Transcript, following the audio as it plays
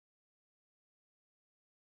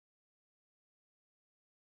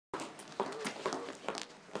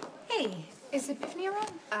Hey, is Epiphany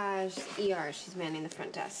around? ER. She's manning the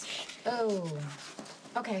front desk. Oh,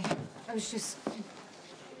 okay. I was just...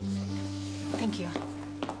 Thank you.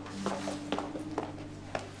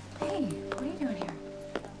 Hey, what are you doing here?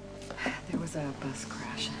 There was a bus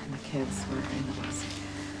crash and the kids were in the bus.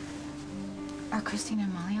 Are Christina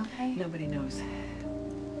and Molly okay? Nobody knows.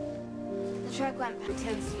 The truck went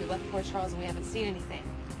since we left Port Charles and we haven't seen anything.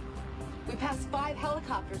 We passed 5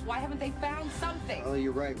 helicopters. Why haven't they found something? Oh,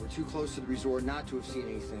 you're right. We're too close to the resort not to have seen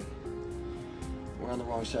anything. We're on the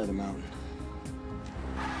wrong side of the mountain.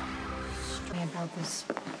 About this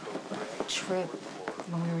trip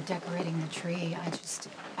when we were decorating the tree, I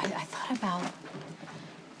thought about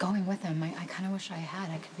going with them. I kind of wish I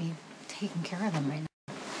had. I could be taking care of them right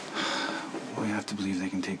now. We have to believe they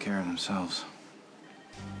can take care of themselves.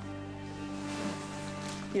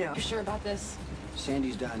 You know, you're sure about this?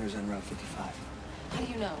 Sandy's Diner's on Route 55. How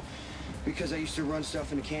do you know? Because I used to run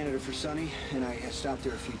stuff into Canada for Sonny, and I stopped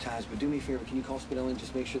there a few times. But do me a favor, can you call Spadell and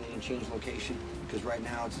just make sure they didn't change location? Because right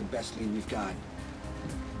now, it's the best lead we've got.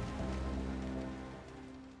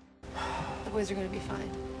 The boys are going to be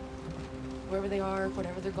fine. Wherever they are,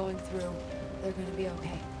 whatever they're going through, they're going to be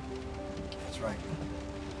okay. That's right.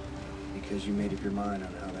 Because you made up your mind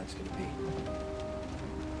on how that's going to be.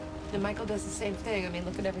 And Michael does the same thing. I mean,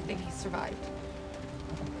 look at everything he's survived.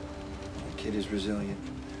 The kid is resilient.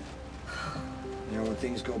 You know, when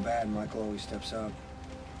things go bad, Michael always steps up.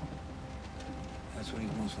 That's when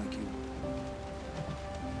he's most like you.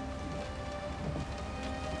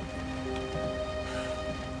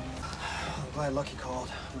 I'm glad Lucky called.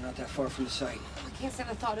 We're not that far from the site. I can't stand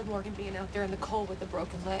the thought of Morgan being out there in the cold with a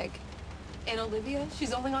broken leg. And Olivia,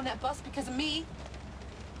 she's only on that bus because of me.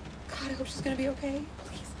 God, I hope she's gonna be okay.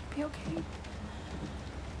 Please, let her be okay.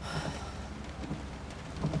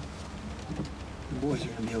 The boys are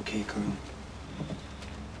gonna be okay, Carl.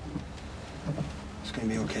 It's gonna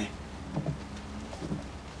be okay.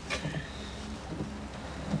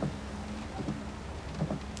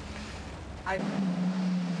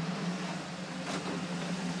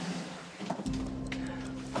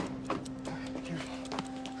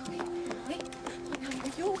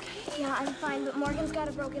 Yeah, I'm fine, but Morgan's got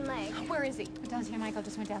a broken leg. Where is he? Down here, Michael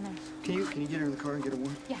just went down there. Can you get her in the car and get her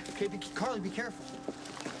warm? Yeah. Okay, Carly, be careful.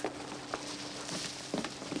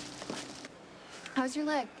 How's your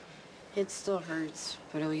leg? It still hurts,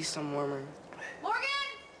 but at least I'm warmer. Morgan!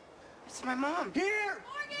 It's my mom. Here!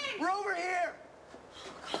 Morgan! We're over here!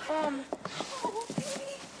 Oh,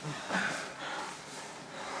 baby.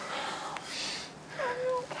 Are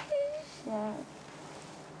you okay? Yeah.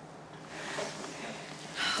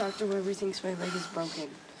 Dr. Weber thinks my leg is broken.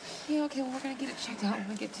 Yeah, okay, well, we're gonna get it checked out when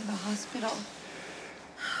we get to the hospital.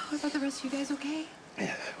 What about the rest of you guys okay?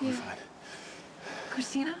 Yeah, we're fine.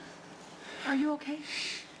 Christina, are you okay?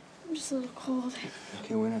 I'm just a little cold.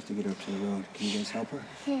 Okay, we're gonna have to get her up to the road. Can you guys help her?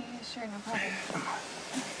 Yeah, sure, no problem.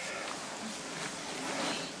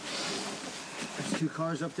 There's 2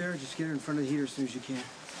 cars up there. Just get her in front of the heater as soon as you can.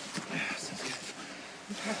 Yeah, sounds good.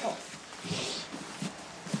 Be careful.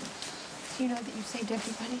 Do you know that you saved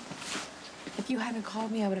everybody? If you hadn't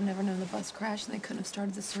called me, I would have never known the bus crashed, and they couldn't have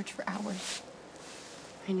started the search for hours.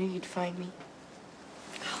 I knew you'd find me.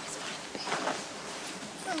 Always find me,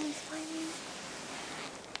 baby. Always find me.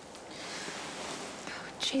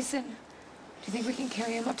 Jason, do you think we can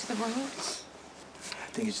carry him up to the road? I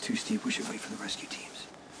think it's too steep. We should wait for the rescue teams.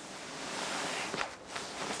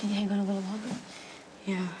 Can you hang on a little longer?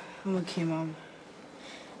 Yeah, I'm okay, Mom.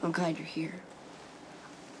 I'm glad you're here.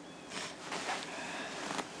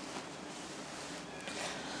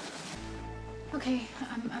 Okay,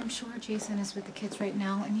 I'm sure Jason is with the kids right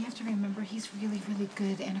now, and you have to remember he's really, really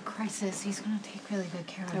good in a crisis. He's gonna take really good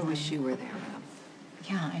care of them. I wish you were there, Mom.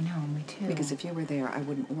 Yeah, I know, me too. Because if you were there, I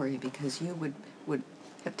wouldn't worry, because you would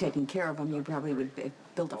have taken care of them. You probably would have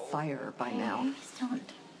built a fire by now. Please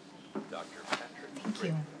don't. Thank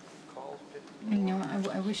you. You know,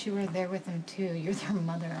 I wish you were there with them too. You're their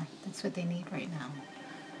mother. That's what they need right now.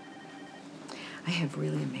 I have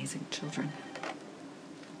really amazing children.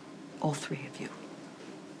 All 3 of you.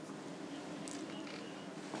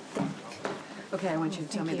 Okay, I want you to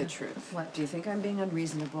tell me the truth. What? Do you think I'm being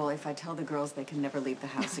unreasonable if I tell the girls they can never leave the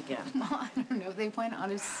house again? Well, I don't know. They went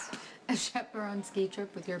on a chaperone ski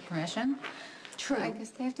trip with your permission. True. I guess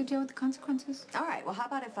they have to deal with the consequences. All right, well, how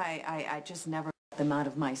about if I just never let them out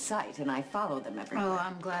of my sight and I follow them everywhere? Oh,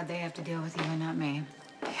 I'm glad they have to deal with you and not me.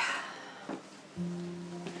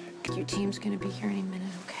 Your team's gonna be here any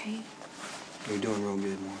minute, okay? You're doing real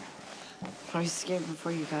good, Morgan. I was scared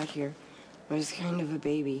before you got here. I was kind of a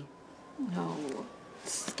baby. No,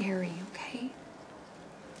 it's scary, okay?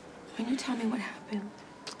 When you tell me what happened.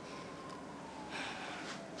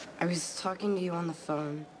 I was talking to you on the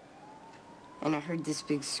phone, and I heard this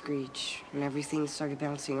big screech, and everything started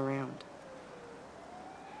bouncing around.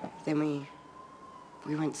 Then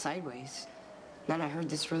we went sideways. Then I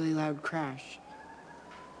heard this really loud crash.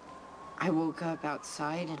 I woke up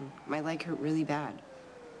outside, and my leg hurt really bad.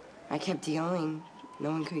 I kept yelling.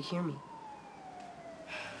 No one could hear me.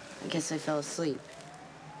 I guess I fell asleep.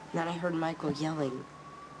 Then I heard Michael yelling,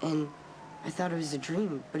 and I thought it was a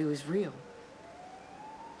dream, but it was real.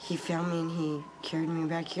 He found me and he carried me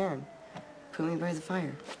back here and put me by the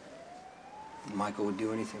fire. Michael would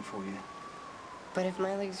do anything for you. But if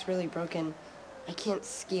my leg's really broken, I can't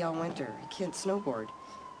ski all winter. I can't snowboard.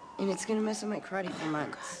 And it's gonna mess up my karate for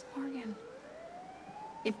months. Morgan,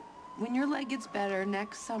 when your leg gets better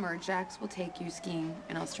next summer, Jax will take you skiing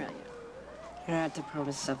in Australia. You don't have to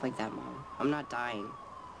promise stuff like that, Mom. I'm not dying.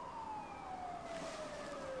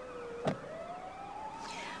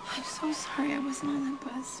 I'm so sorry I wasn't on that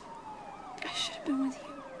bus. I should have been with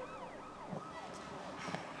you.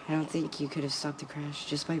 I don't think you could have stopped the crash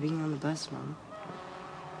just by being on the bus, Mom.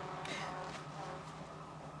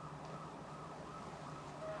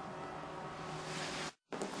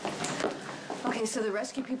 Okay, so the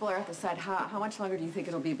rescue people are at the site. How much longer do you think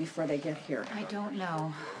it'll be before they get here? I don't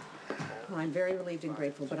know. Well, I'm very relieved and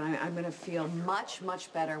grateful, but I'm going to feel much,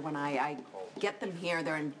 much better when I get them here.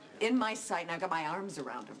 They're in my sight, and I've got my arms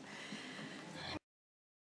around them.